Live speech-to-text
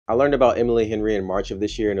I learned about Emily Henry in March of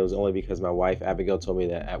this year, and it was only because my wife Abigail told me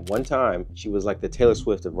that at one time she was like the Taylor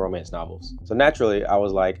Swift of romance novels. So naturally I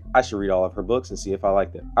was like, I should read all of her books and see if I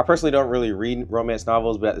like them. I personally don't really read romance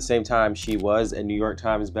novels, but at the same time she was a New York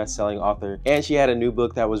Times best-selling author, and she had a new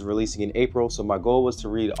book that was releasing in April, so my goal was to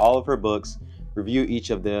read all of her books, review each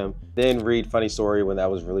of them, then read Funny Story when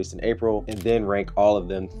that was released in April, and then rank all of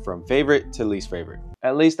them from favorite to least favorite.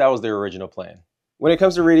 At least that was the original plan. When it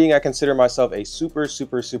comes to reading, I consider myself a super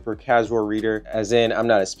casual reader, as in I'm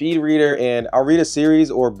not a speed reader, and I'll read a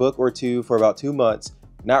series or book or two for about 2 months,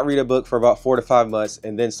 not read a book for about 4 to 5 months,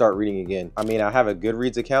 and then start reading again. I mean, I have a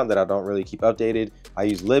Goodreads account that I don't really keep updated. I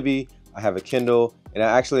use Libby, I have a Kindle, and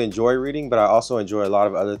I actually enjoy reading, but I also enjoy a lot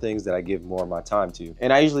of other things that I give more of my time to.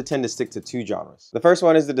 And I usually tend to stick to 2 genres. The first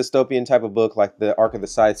one is the dystopian type of book, like the Arc of the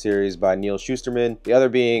Scythe series by Neil Shusterman, the other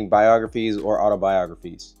being biographies or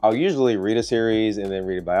autobiographies. I'll usually read a series and then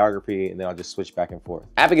read a biography, and then I'll just switch back and forth.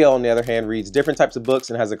 Abigail, on the other hand, reads different types of books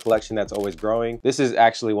and has a collection that's always growing. This is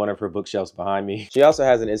actually one of her bookshelves behind me. She also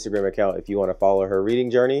has an Instagram account if you want to follow her reading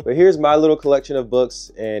journey. But here's my little collection of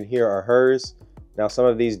books, and here are hers. Now, some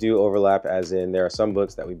of these do overlap, as in there are some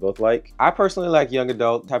books that we both like. I personally like young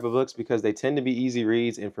adult type of books because they tend to be easy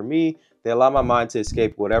reads, and for me, they allow my mind to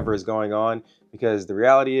escape whatever is going on, because the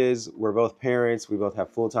reality is we're both parents, we both have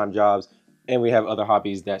full-time jobs, and we have other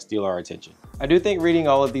hobbies that steal our attention. I do think reading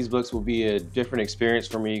all of these books will be a different experience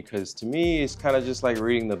for me, because to me, it's kind of just like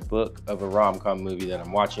reading the book of a rom-com movie that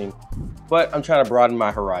I'm watching, but I'm trying to broaden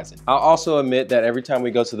my horizon. I'll also admit that every time we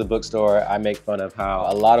go to the bookstore, I make fun of how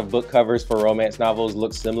a lot of book covers for romance novels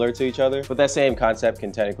look similar to each other, but that same concept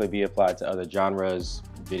can technically be applied to other genres,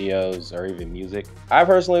 videos, or even music. I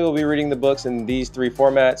personally will be reading the books in these 3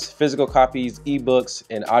 formats: physical copies, ebooks,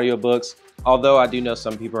 and audiobooks. Although I do know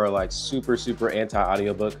some people are like super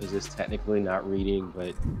anti-audiobook because it's technically not reading,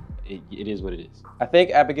 but it is what it is. I think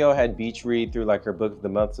Abigail had Beach read through like her book of the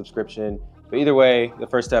month subscription, but either way, the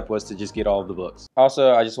first step was to just get all of the books.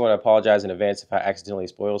 Also, I just want to apologize in advance if I accidentally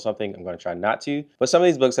spoil something. I'm going to try not to, but some of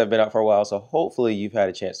these books have been out for a while, so hopefully you've had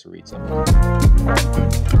a chance to read some.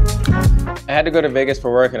 I had to go to Vegas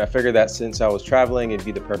for work, and I figured that since I was traveling, it'd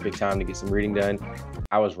be the perfect time to get some reading done.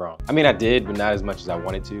 I was wrong. I mean, I did, but not as much as I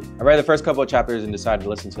wanted to. I read the first couple of chapters and decided to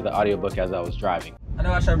listen to the audiobook as I was driving. I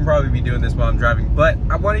know I shouldn't probably be doing this while I'm driving, but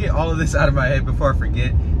I want to get all of this out of my head before I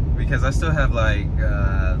forget, because I still have like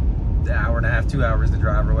an hour and a half, 2 hours to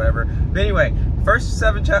drive or whatever. But anyway, first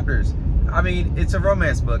 7 chapters. I mean, it's a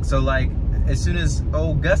romance book, so like, as soon as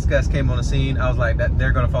old Gus came on the scene, I was like, that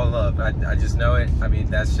they're gonna fall in love. I just know it. I mean,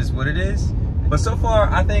 that's just what it is. But so far,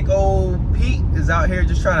 I think old Pete is out here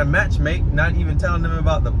just trying to matchmake, not even telling them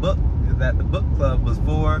about the book that the book club was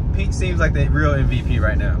for. Pete seems like the real MVP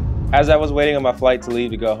right now. As I was waiting on my flight to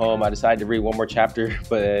leave to go home, I decided to read one more chapter,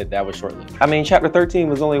 but that was short-lived. I mean, chapter 13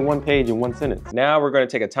 was only 1 page and 1 sentence. Now we're gonna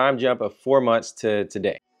take a time jump of 4 months to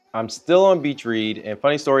today. I'm still on Beach Read, and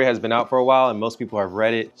Funny Story has been out for a while and most people have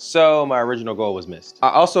read it, so my original goal was missed. I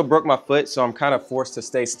also broke my foot, so I'm kind of forced to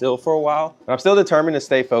stay still for a while, but I'm still determined to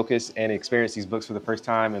stay focused and experience these books for the first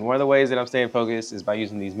time, and one of the ways that I'm staying focused is by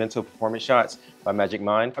using these mental performance shots by Magic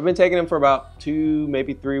Mind. I've been taking them for about 2,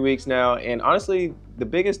 maybe 3 weeks now, and honestly, the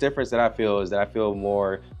biggest difference that I feel is that I feel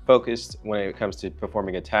more focused when it comes to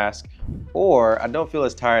performing a task, or I don't feel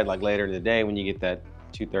as tired like later in the day when you get that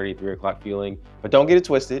 2:30, 3 o'clock feeling. But don't get it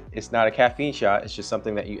twisted. It's not a caffeine shot. It's just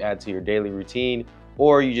something that you add to your daily routine,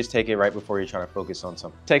 or you just take it right before you're trying to focus on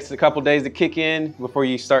something. It takes a couple days to kick in before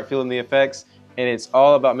you start feeling the effects, and it's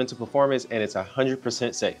all about mental performance, and it's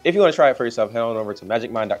 100% safe. If you want to try it for yourself, head on over to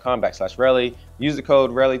magicmind.com/Relly, use the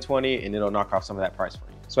code Relly20, and it'll knock off some of that price for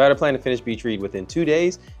you. So I had a plan to finish Beach Read within 2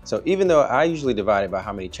 days. So even though I usually divide it by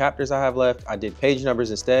how many chapters I have left, I did page numbers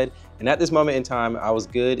instead. And at this moment in time, I was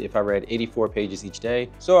good if I read 84 pages each day.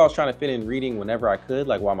 So I was trying to fit in reading whenever I could,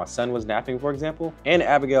 like while my son was napping, for example. And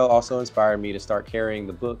Abigail also inspired me to start carrying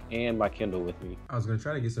the book and my Kindle with me. I was gonna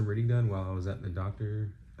try to get some reading done while I was at the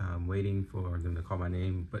doctor, waiting for them to call my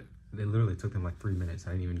name, but they literally took them like 3 minutes.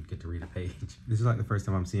 I didn't even get to read a page. This is like the first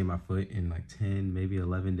time I'm seeing my foot in like 10, maybe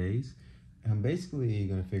 11 days. I'm basically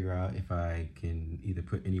gonna figure out if I can either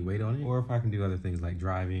put any weight on it or if I can do other things like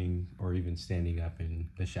driving or even standing up in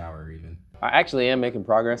the shower even. I actually am making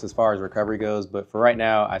progress as far as recovery goes, but for right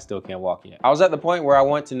now, I still can't walk yet. I was at the point where I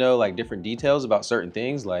want to know like different details about certain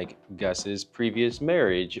things like Gus's previous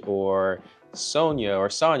marriage or Sonia or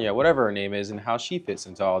Sonia, whatever her name is, and how she fits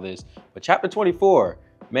into all this. But chapter 24,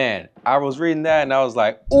 man, I was reading that and I was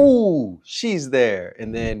like, ooh, she's there.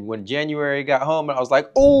 And then when January got home, I was like,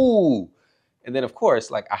 ooh, And then of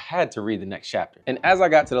course, like I had to read the next chapter. And as I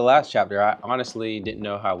got to the last chapter, I honestly didn't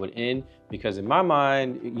know how it would end because in my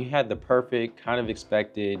mind, you had the perfect kind of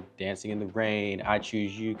expected dancing in the rain, I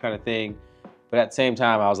choose you kind of thing. But at the same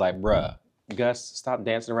time, I was like, bruh, Gus, stop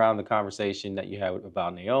dancing around the conversation that you had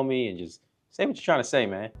about Naomi and just say what you're trying to say,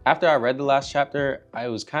 man. After I read the last chapter, it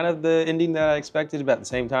was kind of the ending that I expected, but at the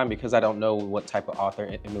same time, because I don't know what type of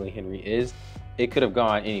author Emily Henry is, it could have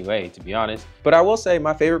gone any way, to be honest. But I will say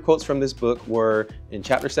my favorite quotes from this book were in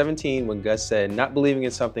chapter 17, when Gus said, not believing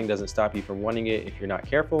in something doesn't stop you from wanting it if you're not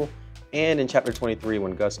careful. And in chapter 23,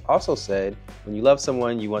 when Gus also said, when you love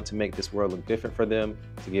someone, you want to make this world look different for them,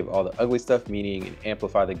 to give all the ugly stuff meaning and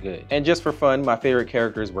amplify the good. And just for fun, my favorite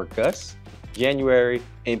characters were Gus, January,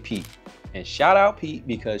 and Pete. And shout out Pete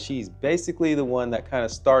because she's basically the one that kind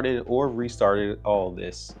of started or restarted all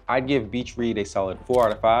this. I'd give Beach Read a solid 4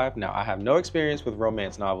 out of 5. Now I have no experience with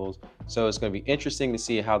romance novels, so it's going to be interesting to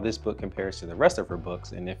see how this book compares to the rest of her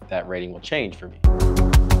books and if that rating will change for me.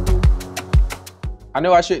 I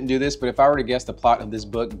know I shouldn't do this, but if I were to guess the plot of this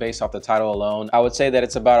book based off the title alone, I would say that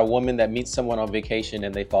it's about a woman that meets someone on vacation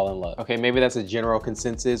and they fall in love. Okay, maybe that's a general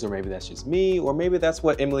consensus, or maybe that's just me, or maybe that's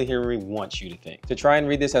what Emily Henry wants you to think. To try and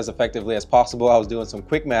read this as effectively as possible, I was doing some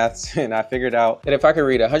quick maths and I figured out that if I could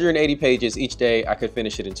read 180 pages each day, I could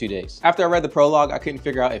finish it in 2 days. After I read the prologue, I couldn't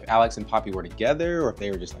figure out if Alex and Poppy were together or if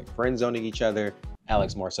they were just like friend zoning each other,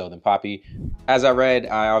 Alex more so than Poppy. As I read,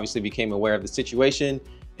 I obviously became aware of the situation.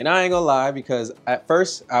 And I ain't gonna lie, because at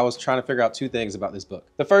first I was trying to figure out 2 things about this book.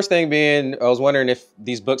 The first thing being, I was wondering if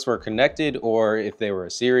these books were connected or if they were a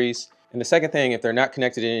series. And the second thing, if they're not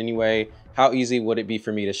connected in any way, how easy would it be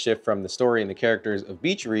for me to shift from the story and the characters of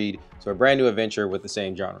Beach Read to a brand new adventure with the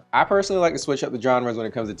same genre? I personally like to switch up the genres when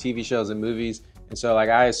it comes to TV shows and movies. And so like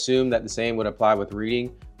I assumed that the same would apply with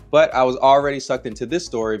reading, but I was already sucked into this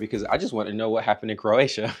story because I just wanted to know what happened in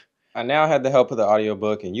Croatia. I now had the help of the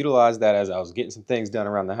audiobook and utilized that as I was getting some things done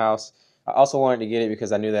around the house. I also wanted to get it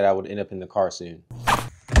because I knew that I would end up in the car soon.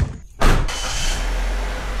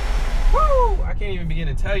 Woo! I can't even begin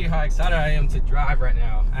to tell you how excited I am to drive right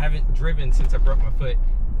now. I haven't driven since I broke my foot.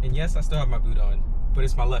 And yes, I still have my boot on, but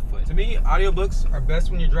it's my left foot. To me, audiobooks are best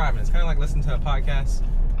when you're driving. It's kind of like listening to a podcast.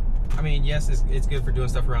 I mean, yes, it's good for doing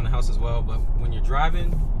stuff around the house as well, but when you're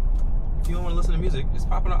driving, if you don't want to listen to music, just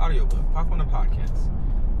pop on an audiobook, pop on a podcast.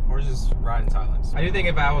 Or just ride in silence. I do think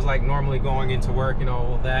if I was like normally going into work and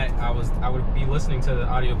all that, I would be listening to the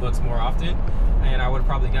audiobooks more often, and I would have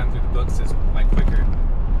probably gotten through the books just like quicker.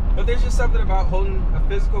 But there's just something about holding a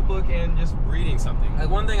physical book and just reading something. Like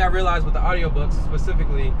one thing I realized with the audiobooks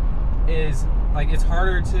specifically is like it's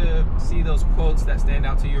harder to see those quotes that stand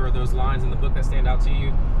out to you or those lines in the book that stand out to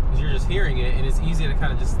you because you're just hearing it, and it's easy to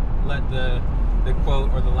kind of just let the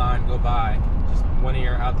quote or the line go by, just one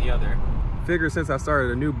ear out the other. Figure since I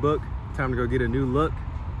started a new book, time to go get a new look.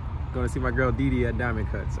 Going to see my girl Dee Dee at Diamond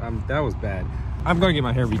Cuts. That was bad. I'm going to get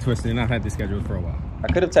my hair retwisted, and I've had this scheduled for a while.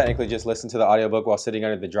 I could have technically just listened to the audiobook while sitting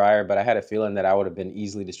under the dryer, but I had a feeling that I would have been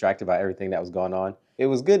easily distracted by everything that was going on. It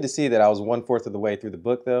was good to see that I was 1/4 of the way through the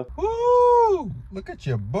book, though. Woo! Look at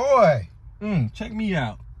your boy. Check me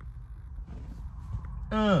out.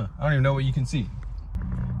 I don't even know what you can see.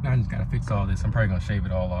 Now I just gotta fix all this. I'm probably gonna shave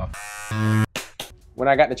it all off. When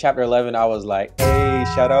I got to chapter 11, I was like, hey,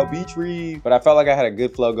 shout out Beach Read. But I felt like I had a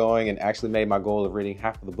good flow going and actually made my goal of reading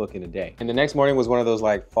half of the book in a day. And the next morning was one of those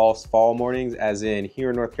like false fall mornings, as in here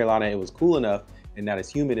in North Carolina, it was cool enough and not as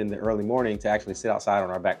humid in the early morning to actually sit outside on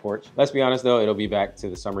our back porch. Let's be honest though, it'll be back to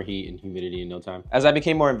the summer heat and humidity in no time. As I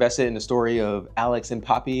became more invested in the story of Alex and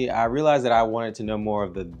Poppy, I realized that I wanted to know more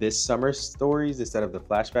of the this summer stories instead of the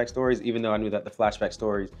flashback stories, even though I knew that the flashback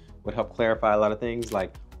stories would help clarify a lot of things,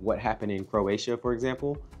 like what happened in Croatia, for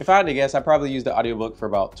example. If I had to guess, I probably used the audiobook for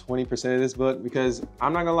about 20% of this book because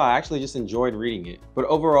I'm not gonna lie, I actually just enjoyed reading it. But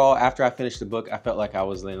overall, after I finished the book, I felt like I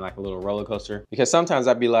was in like a little roller coaster because sometimes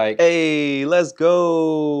I'd be like, hey, let's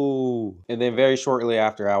go. And then very shortly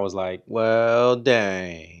after, I was like, well,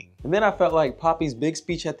 dang. And then I felt like Poppy's big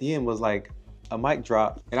speech at the end was like a mic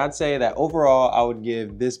drop. And I'd say that overall, I would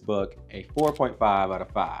give this book a 4.5 out of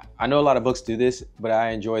 5. I know a lot of books do this, but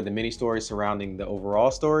I enjoyed the mini stories surrounding the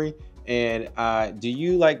overall story. And do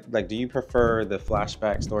you prefer the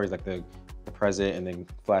flashback stories, like the present and then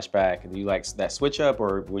flashback? Do you like that switch up,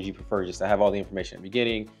 or would you prefer just to have all the information at the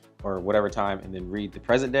beginning or whatever time and then read the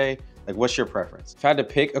present day? Like, what's your preference? If I had to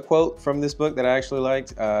pick a quote from this book that I actually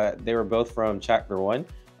liked, they were both from chapter 1.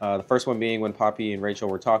 The first one being when Poppy and Rachel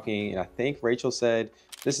were talking, and I think Rachel said,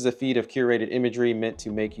 "This is a feed of curated imagery meant to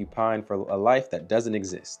make you pine for a life that doesn't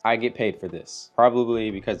exist. I get paid for this." Probably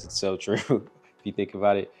because it's so true, if you think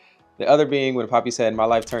about it. The other being when Poppy said, "My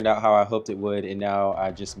life turned out how I hoped it would, and now I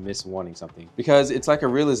just miss wanting something." Because it's like a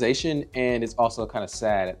realization, and it's also kind of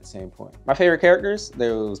sad at the same point. My favorite characters,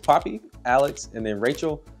 there was Poppy, Alex, and then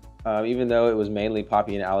Rachel. Even though it was mainly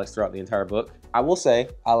Poppy and Alex throughout the entire book. I will say,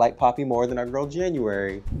 I like Poppy more than our girl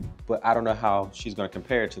January, but I don't know how she's gonna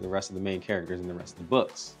compare to the rest of the main characters in the rest of the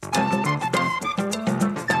books.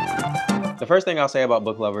 The first thing I'll say about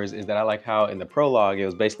Book Lovers is that I like how in the prologue, it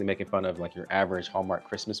was basically making fun of like your average Hallmark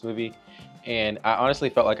Christmas movie. And I honestly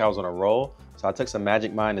felt like I was on a roll. So I took some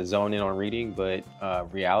magic mind to zone in on reading, but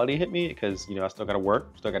reality hit me because, you know, I still gotta work,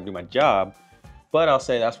 still gotta do my job. But I'll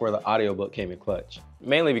say that's where the audiobook came in clutch.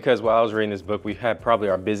 Mainly because while I was reading this book, we had probably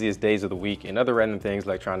our busiest days of the week and other random things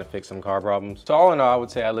like trying to fix some car problems. So all in all, I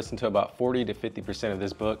would say I listened to about 40 to 50% of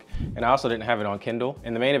this book, and I also didn't have it on Kindle.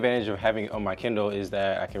 And the main advantage of having it on my Kindle is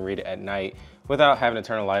that I can read it at night without having to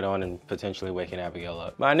turn a light on and potentially waking Abigail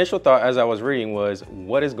up. My initial thought as I was reading was,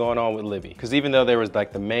 what is going on with Libby? Because even though there was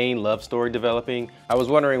like the main love story developing, I was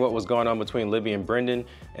wondering what was going on between Libby and Brendan.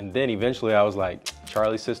 And then eventually I was like,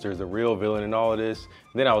 Charlie's sister is the real villain in all of this.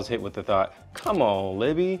 Then I was hit with the thought, come on,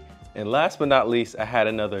 Libby. And last but not least, I had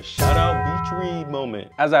another shout out beach read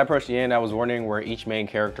moment. As I approached the end, I was wondering where each main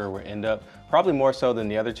character would end up, probably more so than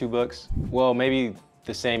the other two books. Well, maybe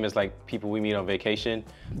the same as like people we meet on vacation.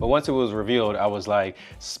 But once it was revealed, I was like,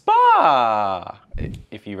 spa!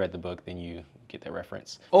 If you read the book, then you get that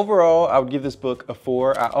reference. Overall, I would give this book a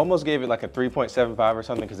 4. I almost gave it like a 3.75 or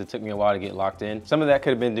something because it took me a while to get locked in. Some of that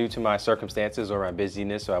could have been due to my circumstances or my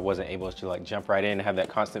busyness, so I wasn't able to like jump right in and have that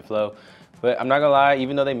constant flow. But I'm not gonna lie,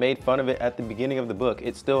 even though they made fun of it at the beginning of the book,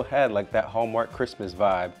 it still had like that Hallmark Christmas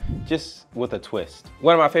vibe, just with a twist.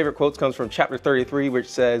 One of my favorite quotes comes from chapter 33, which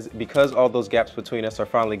says, "Because all those gaps between us are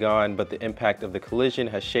finally gone, but the impact of the collision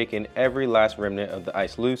has shaken every last remnant of the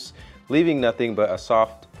ice loose, leaving nothing but a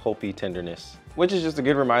soft, pulpy tenderness." Which is just a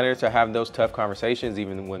good reminder to have those tough conversations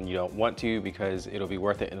even when you don't want to, because it'll be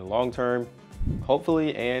worth it in the long term.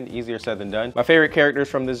 Hopefully, and easier said than done. My favorite characters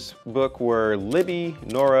from this book were Libby,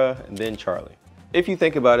 Nora, and then Charlie. If you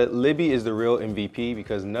think about it, Libby is the real MVP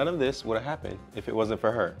because none of this would have happened if it wasn't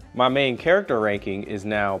for her. My main character ranking is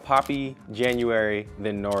now Poppy, January,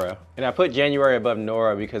 then Nora. And I put January above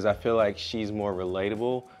Nora because I feel like she's more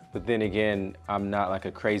relatable, but then again, I'm not like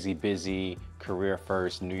a crazy busy,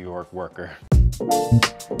 career-first New York worker.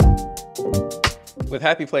 With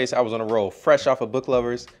Happy Place, I was on a roll, fresh off of Book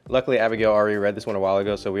Lovers. Luckily, Abigail already read this one a while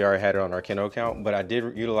ago, so we already had it on our Kindle account, but I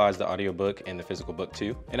did utilize the audiobook and the physical book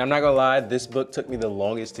too. And I'm not gonna lie, this book took me the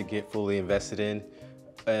longest to get fully invested in,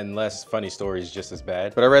 unless funny stories just as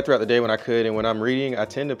bad. But I read throughout the day when I could, and when I'm reading, I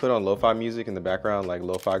tend to put on lo-fi music in the background, like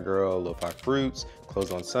Lo-Fi Girl, Lo-Fi Fruits,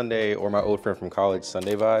 Close on Sunday, or my old friend from college,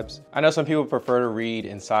 Sunday Vibes. I know some people prefer to read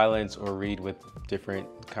in silence or read with different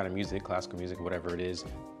kind of music, classical music, whatever it is.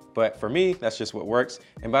 But for me, that's just what works.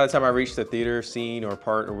 And by the time I reached the theater scene or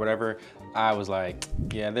part or whatever, I was like,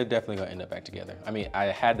 yeah, they're definitely gonna end up back together. I mean, I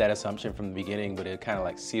had that assumption from the beginning, but it kind of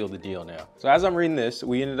like sealed the deal now. So as I'm reading this,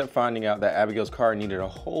 we ended up finding out that Abigail's car needed a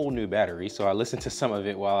whole new battery. So I listened to some of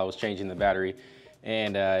it while I was changing the battery.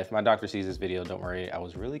 And if my doctor sees this video, don't worry, I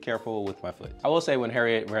was really careful with my foot. I will say when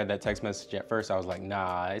Harriet read that text message at first, I was like,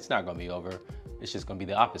 nah, it's not gonna be over. It's just gonna be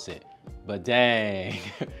the opposite. But dang.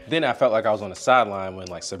 Then I felt like I was on the sideline when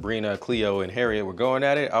like Sabrina, Cleo, and Harriet were going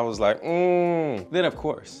at it. I was like, Then of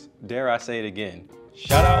course, dare I say it again,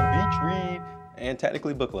 shout out Beach Read and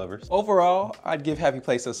technically Book Lovers. Overall, I'd give Happy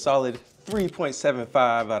Place a solid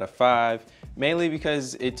 3.75 out of 5, mainly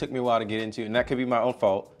because it took me a while to get into, and that could be my own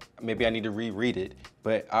fault. Maybe I need to reread it,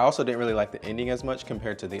 but I also didn't really like the ending as much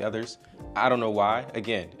compared to the others. I don't know why.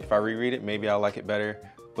 Again, if I reread it, maybe I'll like it better,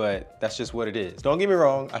 but that's just what it is. Don't get me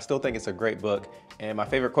wrong, I still think it's a great book, and my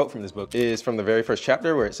favorite quote from this book is from the very first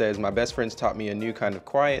chapter where it says, "My best friends taught me a new kind of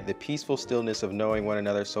quiet, the peaceful stillness of knowing one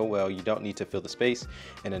another so well you don't need to fill the space,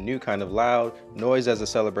 and a new kind of loud, noise as a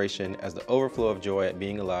celebration, as the overflow of joy at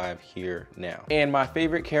being alive here now." And my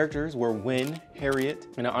favorite characters were Wynn, Harriet,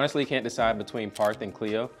 and I honestly can't decide between Parth and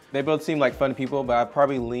Cleo. They both seem like fun people, but I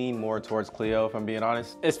probably lean more towards Cleo if I'm being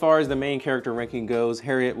honest. As far as the main character ranking goes,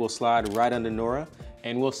 Harriet will slide right under Nora,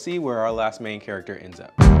 and we'll see where our last main character ends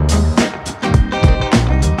up.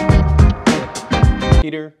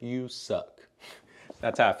 Peter, you suck.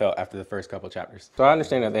 That's how I felt after the first couple chapters. So I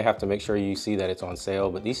understand that they have to make sure you see that it's on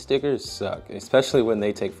sale, but these stickers suck, especially when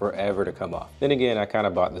they take forever to come off. Then again, I kind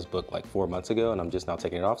of bought this book like 4 months ago and I'm just now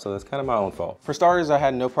taking it off, so that's kind of my own fault. For starters, I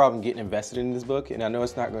had no problem getting invested in this book, and I know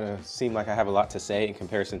it's not gonna seem like I have a lot to say in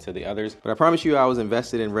comparison to the others, but I promise you I was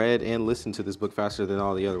invested and read and listened to this book faster than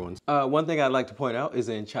all the other ones. One thing I'd like to point out is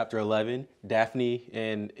in chapter 11, Daphne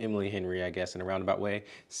and Emily Henry, I guess in a roundabout way,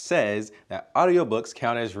 says that audiobooks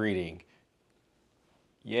count as reading.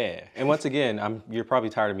 Yeah, and once again, you're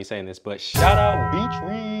probably tired of me saying this, but shout out Beach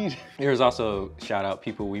Read. There's also shout out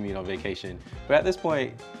people we meet on vacation. But at this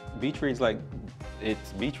point, Beach Read's like,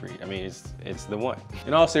 it's Beach Read. I mean, it's the one.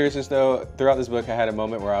 In all seriousness though, throughout this book, I had a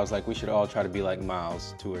moment where I was like, we should all try to be like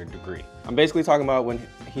Miles to a degree. I'm basically talking about when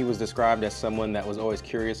he was described as someone that was always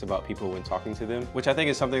curious about people when talking to them, which I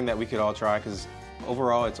think is something that we could all try, because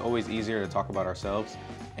overall, it's always easier to talk about ourselves,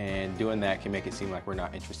 and doing that can make it seem like we're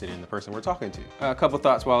not interested in the person we're talking to. A couple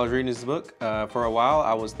thoughts while I was reading this book. For a while,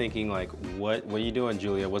 I was thinking like, what are you doing,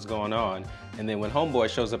 Julia? What's going on? And then when Homeboy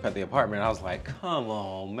shows up at the apartment, I was like, come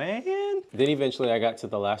on, man. Then eventually I got to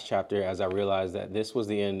the last chapter as I realized that this was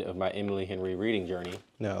the end of my Emily Henry reading journey.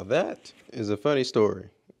 Now that is a funny story.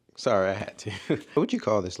 Sorry, I had to. What would you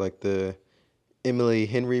call this? Like the Emily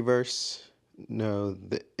Henry verse? No,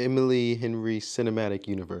 the Emily Henry cinematic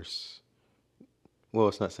universe. Well,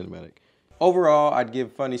 it's not cinematic. Overall, I'd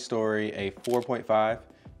give Funny Story a 4.5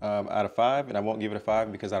 out of 5, and I won't give it a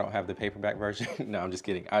 5 because I don't have the paperback version. No, I'm just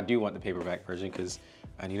kidding. I do want the paperback version because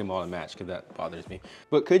I need them all to match, because that bothers me.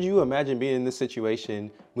 But could you imagine being in this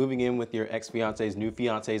situation, moving in with your ex-fiance's new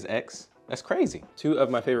fiance's ex? That's crazy. 2 of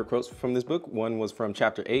my favorite quotes from this book. One was from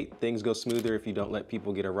chapter 8, things go smoother if you don't let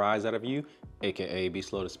people get a rise out of you, aka be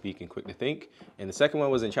slow to speak and quick to think. And the second one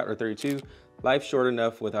was in chapter 32, life's short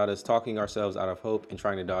enough without us talking ourselves out of hope and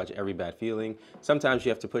trying to dodge every bad feeling. Sometimes you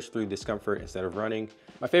have to push through discomfort instead of running.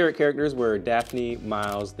 My favorite characters were Daphne,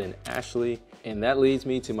 Miles, then Ashley. And that leads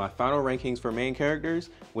me to my final rankings for main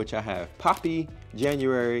characters, which I have Poppy,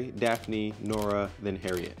 January, Daphne, Nora, then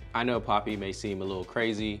Harriet. I know Poppy may seem a little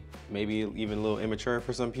crazy, maybe even a little immature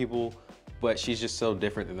for some people, but she's just so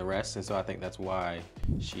different than the rest, and so I think that's why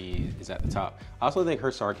she is at the top. I also think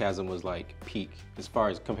her sarcasm was like peak as far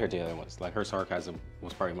as compared to the other ones. Like her sarcasm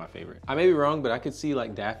was probably my favorite. I may be wrong, but I could see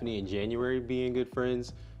like Daphne and January being good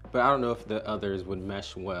friends, but I don't know if the others would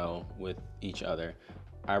mesh well with each other.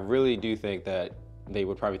 I really do think that they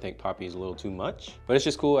would probably think Poppy is a little too much, but it's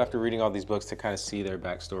just cool after reading all these books to kind of see their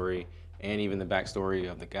backstory and even the backstory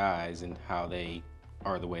of the guys and how they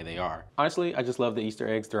are the way they are. Honestly, I just love the Easter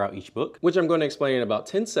eggs throughout each book, which I'm going to explain in about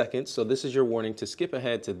 10 seconds. So this is your warning to skip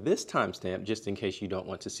ahead to this timestamp just in case you don't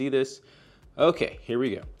want to see this. Okay, here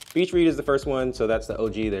we go. Beach Read is the first one, so that's the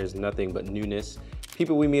OG. There's nothing but newness.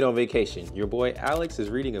 People we meet on vacation. Your boy Alex is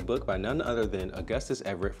reading a book by none other than Augustus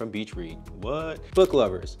Everett from Beach Read. What? Book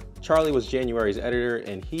lovers. Charlie was January's editor,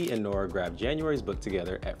 and he and Nora grabbed January's book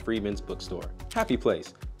together at Freeman's bookstore. Happy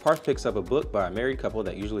Place. Parth picks up a book by a married couple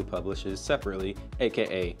that usually publishes separately,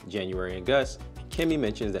 aka January and Gus. Kimmy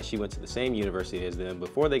mentions that she went to the same university as them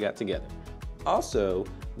before they got together. Also,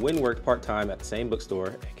 Wynn worked part-time at the same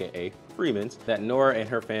bookstore, aka Freeman's, that Nora and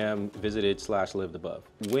her fam visited / lived above.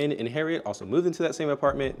 Wynn and Harriet also moved into that same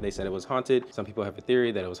apartment. They said it was haunted. Some people have a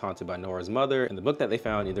theory that it was haunted by Nora's mother, and the book that they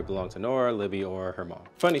found either belonged to Nora, Libby, or her mom.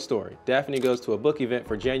 Funny story, Daphne goes to a book event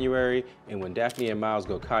for January, and when Daphne and Miles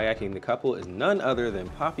go kayaking, the couple is none other than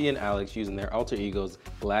Poppy and Alex using their alter egos,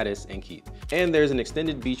 Gladys and Keith. And there's an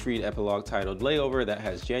extended Beach Read epilogue titled Layover that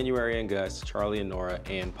has January and Gus, Charlie and Nora,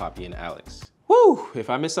 and Poppy and Alex. Woo! If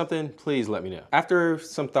I missed something, please let me know. After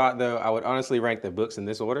some thought though, I would honestly rank the books in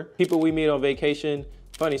this order. People we meet on vacation,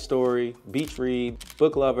 Funny Story, Beach Read,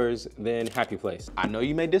 Book Lovers, then Happy Place. I know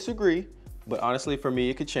you may disagree, but honestly for me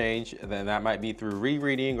it could change. Then that might be through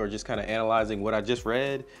rereading or just kind of analyzing what I just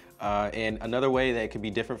read. And another way that it could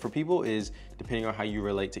be different for people is depending on how you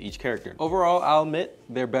relate to each character. Overall, I'll admit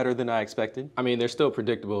they're better than I expected. I mean, they're still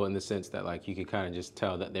predictable in the sense that like you could kind of just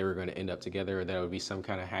tell that they were going to end up together or that it would be some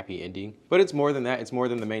kind of happy ending. But it's more than that. It's more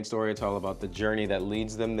than the main story. It's all about the journey that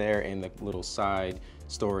leads them there and the little side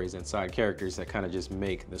stories and side characters that kind of just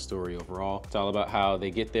make the story overall. It's all about how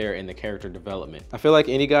they get there and the character development. I feel like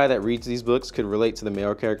any guy that reads these books could relate to the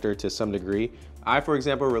male character to some degree. I, for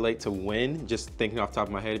example, relate to Wynn, just thinking off the top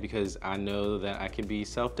of my head, because I know that I can be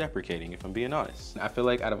self-deprecating if I'm being honest. I feel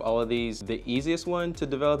like out of all of these, the easiest one to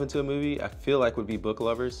develop into a movie, I feel like would be Book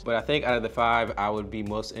Lovers. But I think out of the 5, I would be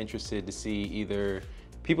most interested to see either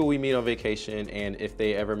People We Meet on Vacation and if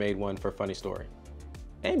they ever made one for Funny Story.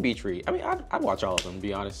 And Beach Read. I mean, I'd watch all of them, to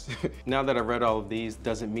be honest. Now that I've read all of these,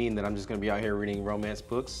 doesn't mean that I'm just gonna be out here reading romance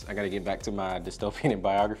books. I gotta get back to my dystopian and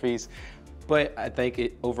biographies. But I think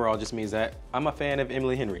it overall just means that I'm a fan of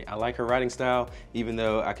Emily Henry. I like her writing style, even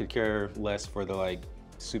though I could care less for the like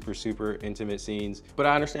super intimate scenes. But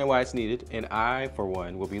I understand why it's needed, and I, for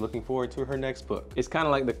one, will be looking forward to her next book. It's kind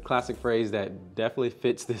of like the classic phrase that definitely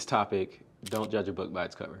fits this topic: don't judge a book by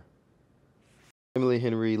its cover. Emily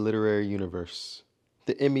Henry Literary Universe.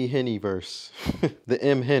 The Emmy Henny verse. The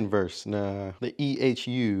M Hen verse. Nah. The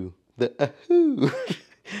EHU. The ahoo.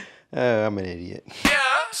 I'm an idiot. Yeah.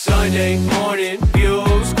 Sunday morning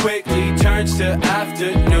views quickly turns to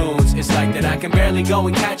afternoons. It's like that I can barely go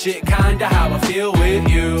and catch it. Kinda how I feel with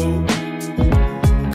you.